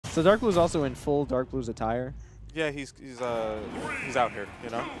So DarkBlues also in full DarkBlues attire. Yeah, he's out here, you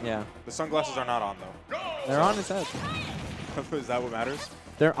know? Yeah. The sunglasses are not on, though. They're on his head. Is that what matters?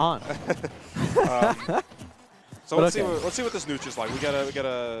 They're on. So let's see what this nooch is like. We got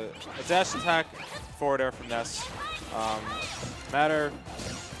a dash attack forward air from Ness. Matter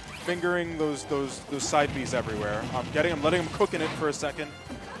fingering those side Bs everywhere. Letting him cook in it for a second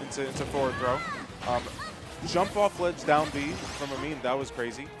into forward throw. Jump off ledge down B from Amin. That was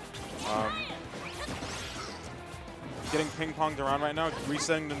crazy. Getting ping-ponged around right now,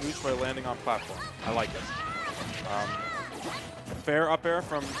 resetting the nooch by landing on platform. I like it. Fair up air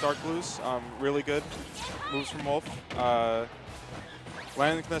from DarkBlues, really good moves from Wolf.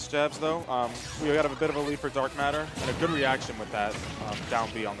 Landing Ness jabs though, we got a bit of a lead for DarkMatter and a good reaction with that down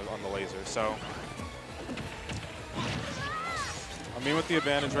B on the laser. So Amin with the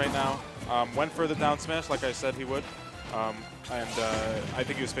advantage right now. Went for the down smash like I said he would, and I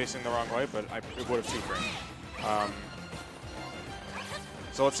think he was facing the wrong way, but it would have two-framed.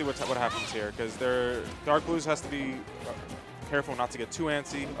 So let's see what happens here, because DarkBlues has to be careful not to get too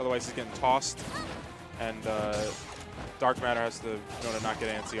antsy, otherwise he's getting tossed, and DarkMatter has to know to not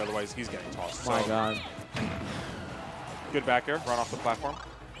get antsy, otherwise he's getting tossed. My God. Good back air, run off the platform.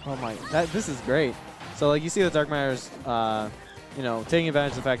 Oh my, this is great. So like you see the DarkMatter's, you know, taking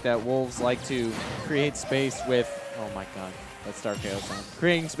advantage of the fact that Wolves like to create space with, oh my God, that's Dark Chaos sound.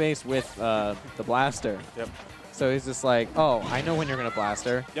 Creating space with the blaster. Yep. So he's just like, oh, I know when you're gonna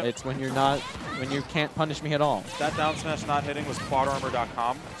blaster. Yep. It's when you're not, when you can't punish me at all. That down smash not hitting was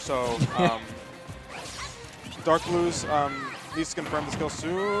quadarmor.com. So DarkBlues needs to confirm the skill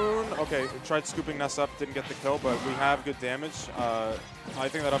soon. Okay, tried scooping Ness up, didn't get the kill, but we have good damage. I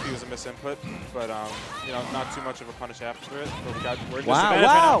think that up B was a misinput, but you know, not too much of a punish after it. But we're in disadvantage right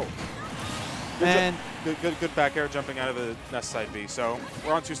now. Man. Good back air jumping out of the Ness side B. So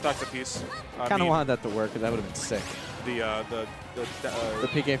we're on 2 stocks apiece. Kind of wanted that to work, because that would have been sick. The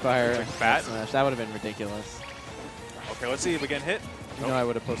PK fire like bat smash, that would have been ridiculous. Okay, let's see if we get hit. You know I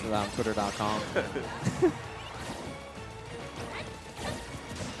would have posted that on Twitter.com.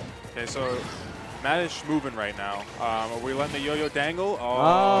 Okay, so Maddish moving right now. Are we letting the yo-yo dangle?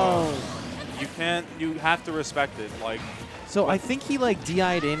 Oh. You have to respect it. Like. So I think he like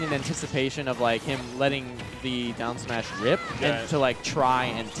DI'd in anticipation of like him letting the down smash rip and to like try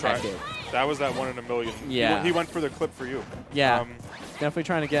and tech it. That was that 1 in a million. Yeah. He went for the clip for you. Yeah. Definitely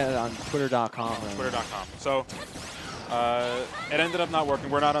trying to get it on Twitter.com. Twitter.com. So it ended up not working.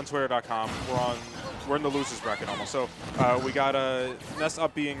 We're not on Twitter.com. We're in the losers bracket almost. So we got Ness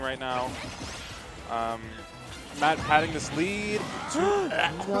up being right now. Matt padding this lead.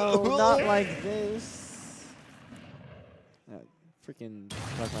 No, not like this. Freaking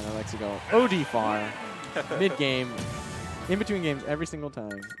DarkMatter likes to go OD far. Mid-game. In between games every single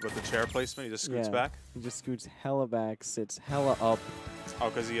time. With the chair placement, he just scoots back? He just scoots hella back, sits hella up. Oh,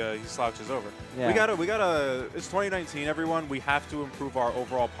 because he slouches over. Yeah. We gotta, it's 2019, everyone. We have to improve our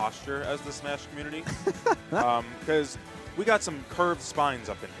overall posture as the Smash community. Because we got some curved spines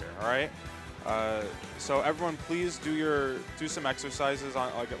up in here, all right? So everyone, please do some exercises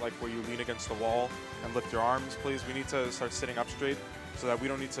on like where you lean against the wall and lift your arms, please. We need to start sitting up straight so that we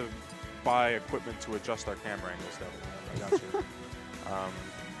don't need to buy equipment to adjust our camera angles. I got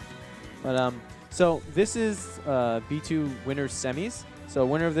you. So this is B2 winners semis. So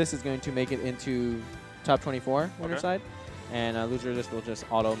winner of this is going to make it into top 24 winner side, and loser of this will just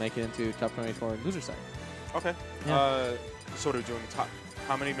auto make it into top 24 loser side. Okay. Yeah. So what are we doing?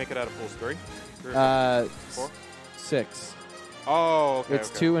 How many make it out of pools? 3? 4? 6. Oh, okay. It's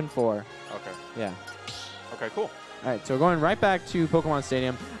 2 and 4. Okay. Yeah. Okay, cool. All right, so going right back to Pokemon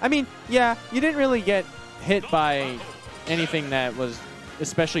Stadium. I mean, yeah, you didn't really get hit by anything that was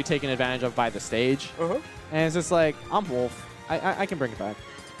especially taken advantage of by the stage. And it's just like, I'm Wolf. I can bring it back.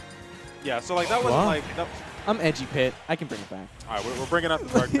 Yeah, so like that wasn't like... I'm Edgy Pit. I can bring it back. All right, we're bringing out the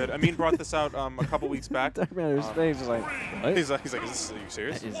Dark Pit. Amin brought this out a couple weeks back. DarkMatter's face is like, what? He's like, are you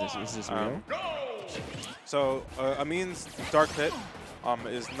serious? Is this real? So Amin's Dark Pit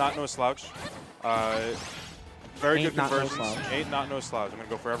is not no slouch. Very good conversions. Ain't not no slouch. I'm going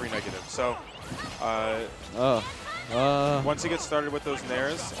to go for every negative. So once he gets started with those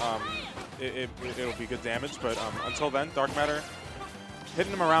nairs, it'll be good damage. But until then, DarkMatter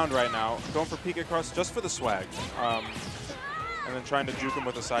hitting him around right now, going for peek across just for the swag. And then trying to juke him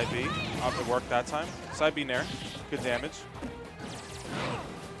with a side B. It worked that time. Side B nair. Good damage.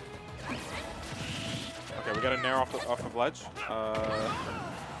 Okay, we got a nair off of ledge.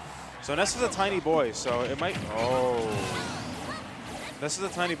 So Ness is a tiny boy, so it might... Oh. This is a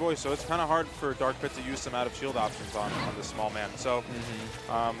tiny boy, so it's kind of hard for DarkBit to use some out of shield options on this small man. So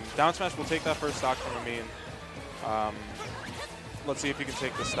down smash will take that first stock from Amin. Let's see if he can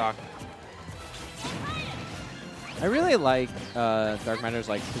take the stock. I really like DarkMatter's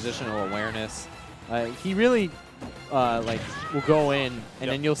like positional awareness. He really like will go in,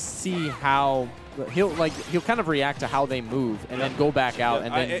 and then you'll see how he'll kind of react to how they move, and then go back out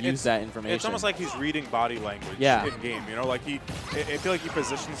and then use that information. It's almost like he's reading body language in game. You know, like I feel like he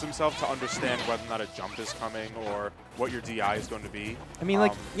positions himself to understand whether or not a jump is coming or what your DI is going to be. I mean,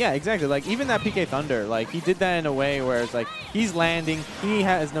 like, yeah, exactly. Like, even that PK Thunder, like, he did that in a way where it's like, he's landing, he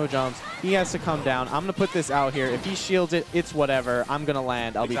has no jumps, he has to come down. I'm going to put this out here. If he shields it, it's whatever. I'm going to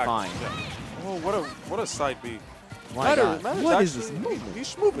land. I'll be fine. Yeah. Oh, what a side B. What is this movement?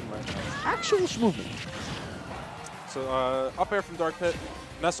 He's moving right now. Actual movement. So, up air from DarkPit.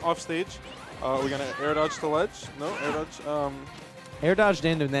 Ness off stage. We're going to air dodge to ledge. No, air dodge. Air dodged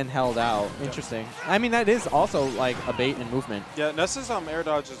in and then held out. Interesting. I mean, that is also like a bait in movement. Yeah, Ness's air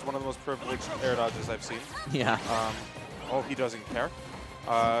dodge is one of the most privileged air dodges I've seen. Yeah. Oh, he doesn't care.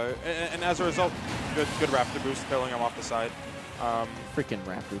 And as a result, good Raptor boost, killing him off the side. Freaking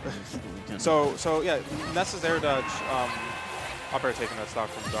Raptor boost. So yeah, Ness's air dodge. Up air taking that stock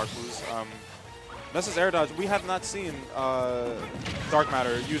from DarkBlues. Ness's air dodge, we have not seen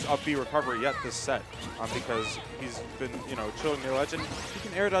DarkMatter use up B recovery yet this set because he's been, chilling near ledge, and he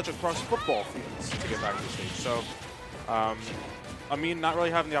can air dodge across football fields to get back to the stage. So, I mean, not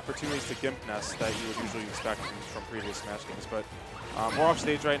really having the opportunities to gimp Ness that you would usually expect from previous Smash games, but we're off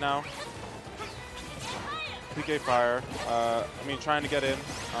stage right now. PK fire. I mean, trying to get in,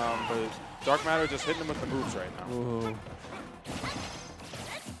 but DarkMatter just hitting him with the moves right now. Ooh.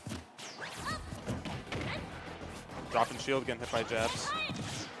 Dropping shield, getting hit by jabs.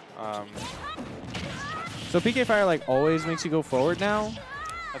 So PK Fire like always makes you go forward now?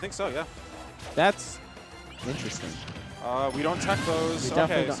 I think so, yeah. That's interesting. We don't tech those.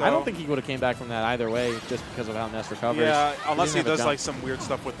 Okay, so I don't think he would have came back from that either way, just because of how Ness recovers. Yeah, unless he does like some weird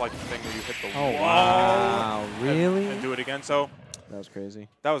stuff with like the thing where you hit the wall. Oh wow, really? And do it again. So that was crazy.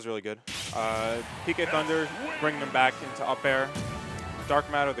 That was really good. PK Thunder bringing them back into up air.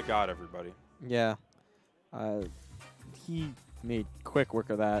 DarkMatter the god, everybody. Yeah. He made quick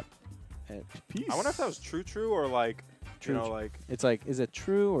work of that. Peace. I wonder if that was true or like, true. Like it's like, is it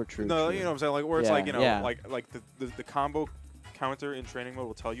true or true? No, true? you know what I'm saying, like where it's like, like the combo counter in training mode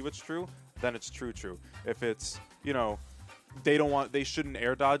will tell you it's true, then it's true. If it's, they shouldn't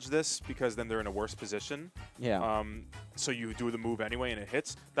air dodge this because then they're in a worse position. Yeah. So you do the move anyway and it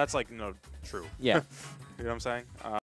hits. That's like true. Yeah. You know what I'm saying?